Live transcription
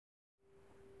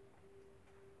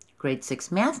Grade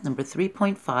 6 Math, number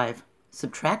 3.5.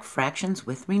 Subtract fractions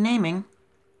with renaming,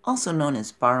 also known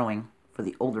as borrowing for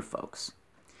the older folks.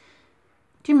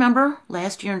 Do you remember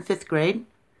last year in 5th grade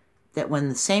that when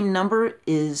the same number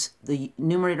is the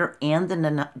numerator and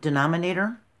the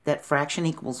denominator, that fraction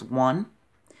equals 1?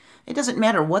 It doesn't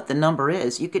matter what the number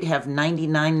is. You could have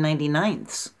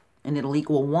 99/99ths and it'll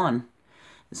equal 1,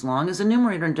 as long as the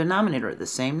numerator and denominator are the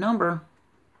same number.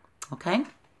 Okay?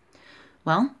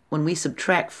 Well, when we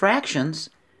subtract fractions,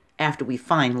 after we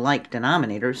find like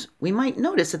denominators, we might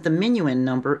notice that the minuend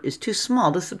number is too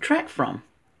small to subtract from.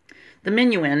 The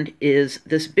minuend is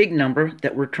this big number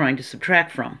that we're trying to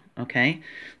subtract from, okay?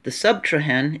 The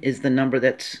subtrahend is the number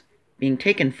that's being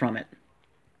taken from it.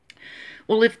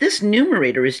 Well, if this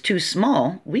numerator is too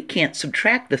small, we can't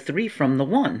subtract the 3 from the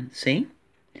 1, see?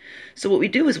 So what we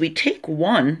do is we take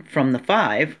 1 from the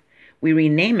 5, we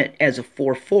rename it as a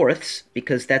 4/4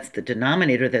 because that's the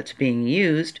denominator that's being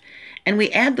used, and we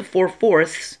add the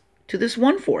 4/4 to this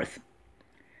 1/4.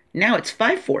 Now it's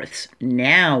 5/4.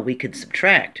 Now we can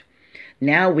subtract.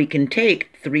 Now we can take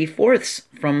 3/4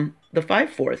 from the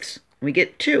 5/4. We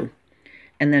get 2.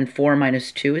 And then 4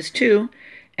 minus 2 is 2.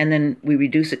 And then we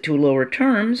reduce it to lower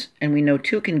terms, and we know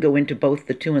 2 can go into both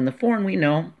the 2 and the 4, and we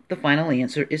know the final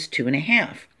answer is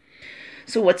 2.5.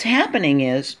 So what's happening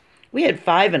is we had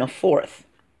 5 and a 4th.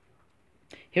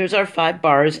 Here's our 5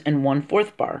 bars and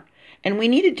 1/4 bar. And we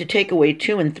needed to take away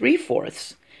 2 and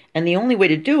 3/4. And the only way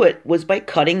to do it was by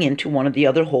cutting into one of the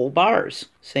other whole bars.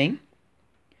 See?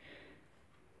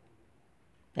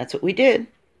 That's what we did.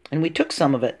 And we took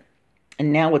some of it.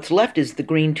 And now what's left is the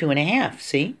green 2.5,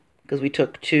 see? Because we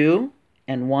took 2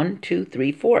 and 1, 2,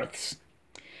 3/4.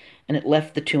 And it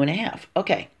left the 2.5.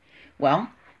 Okay,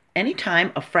 well,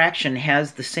 anytime a fraction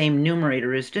has the same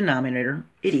numerator as denominator,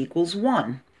 it equals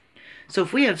 1. So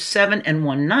if we have 7 and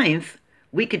 1/9,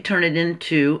 we could turn it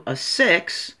into a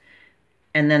 6,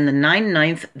 and then the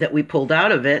 9/9 that we pulled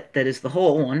out of it, that is the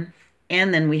whole one,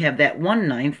 and then we have that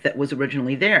 1/9 that was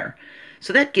originally there.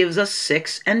 So that gives us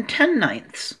 6 and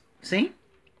 10/9, see?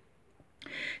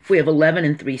 If we have 11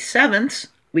 and 3/7,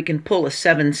 we can pull a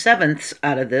 7/7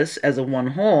 out of this as a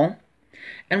 1 whole,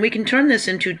 and we can turn this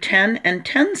into 10 and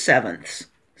 10/7,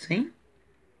 see?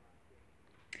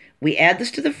 We add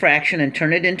this to the fraction and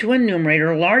turn it into a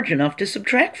numerator large enough to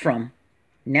subtract from.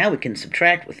 Now we can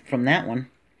subtract from that one.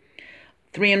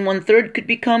 3 and 1/3 could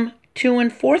become 2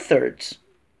 and 4/3.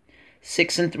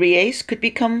 6 and 3/8 could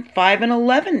become 5 and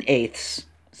 11/8.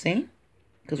 See?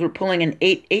 Because we're pulling an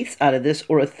 8/8 out of this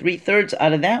or a 3/3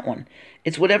 out of that one.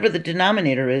 It's whatever the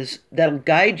denominator is that'll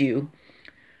guide you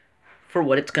for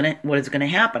what is gonna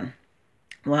happen.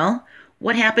 Well,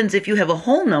 what happens if you have a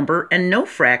whole number and no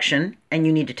fraction and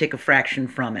you need to take a fraction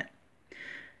from it?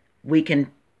 We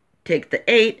can take the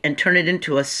 8 and turn it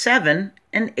into a 7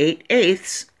 and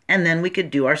 8/8, and then we could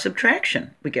do our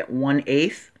subtraction. We get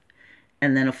 1/8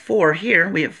 and then a 4 here.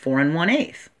 We have 4 and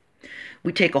 1/8.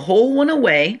 We take a whole one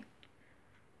away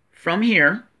from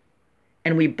here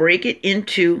and we break it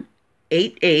into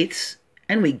 8/8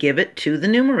 and we give it to the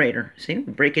numerator. See,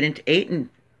 we break it into 8 and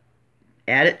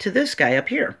add it to this guy up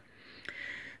here.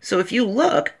 So if you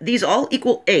look, these all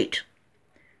equal 8.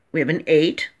 We have an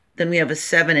 8, then we have a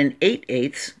 7 and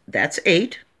 8/8, that's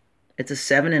 8. It's a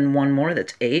 7 and 1 more,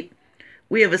 that's 8.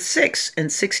 We have a 6 and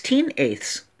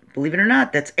 16/8. Believe it or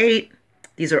not, that's 8.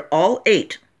 These are all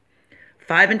 8.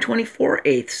 5 and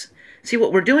 24/8. See,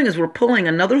 what we're doing is we're pulling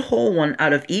another whole one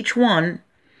out of each one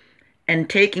and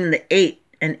taking the 8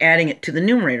 and adding it to the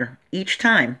numerator each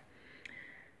time.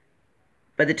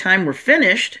 By the time we're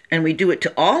finished and we do it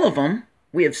to all of them,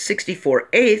 we have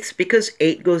 64/8 because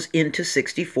 8 goes into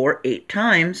 64 8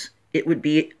 times. It would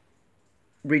be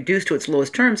reduced to its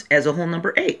lowest terms as a whole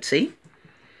number 8, see?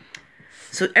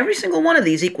 So every single one of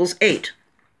these equals 8.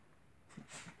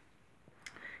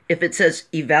 If it says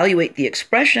evaluate the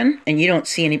expression and you don't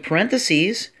see any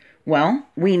parentheses, well,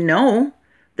 we know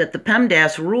that the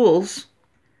PEMDAS rules,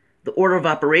 the order of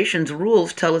operations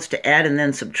rules, tell us to add and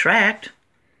then subtract.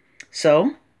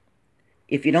 So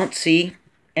if you don't see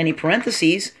any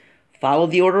parentheses, follow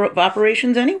the order of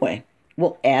operations anyway.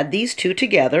 We'll add these two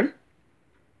together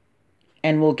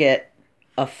and we'll get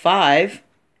a 5,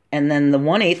 and then the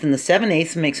 1/8 and the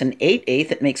 7/8 makes an 8/8.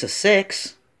 It makes a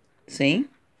 6. See?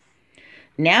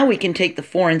 Now we can take the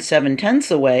 4 and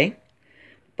 7/10 away,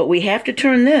 but we have to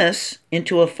turn this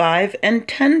into a 5 and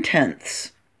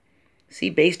 10/10. See,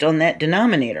 based on that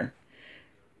denominator.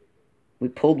 We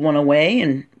pulled one away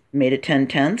and made a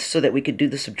 10/10 so that we could do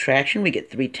the subtraction. We get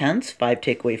 3/10. 5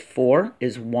 take away 4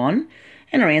 is 1,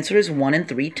 and our answer is 1 and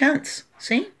 3/10.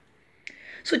 See?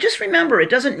 So just remember, it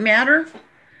doesn't matter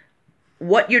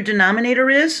what your denominator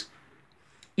is.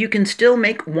 you can still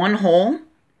make one whole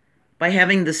by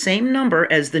having the same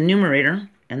number as the numerator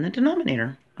and the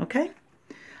denominator, okay?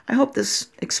 I hope this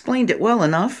explained it well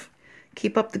enough.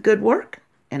 Keep up the good work,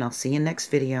 and I'll see you next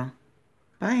video.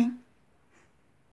 Bye.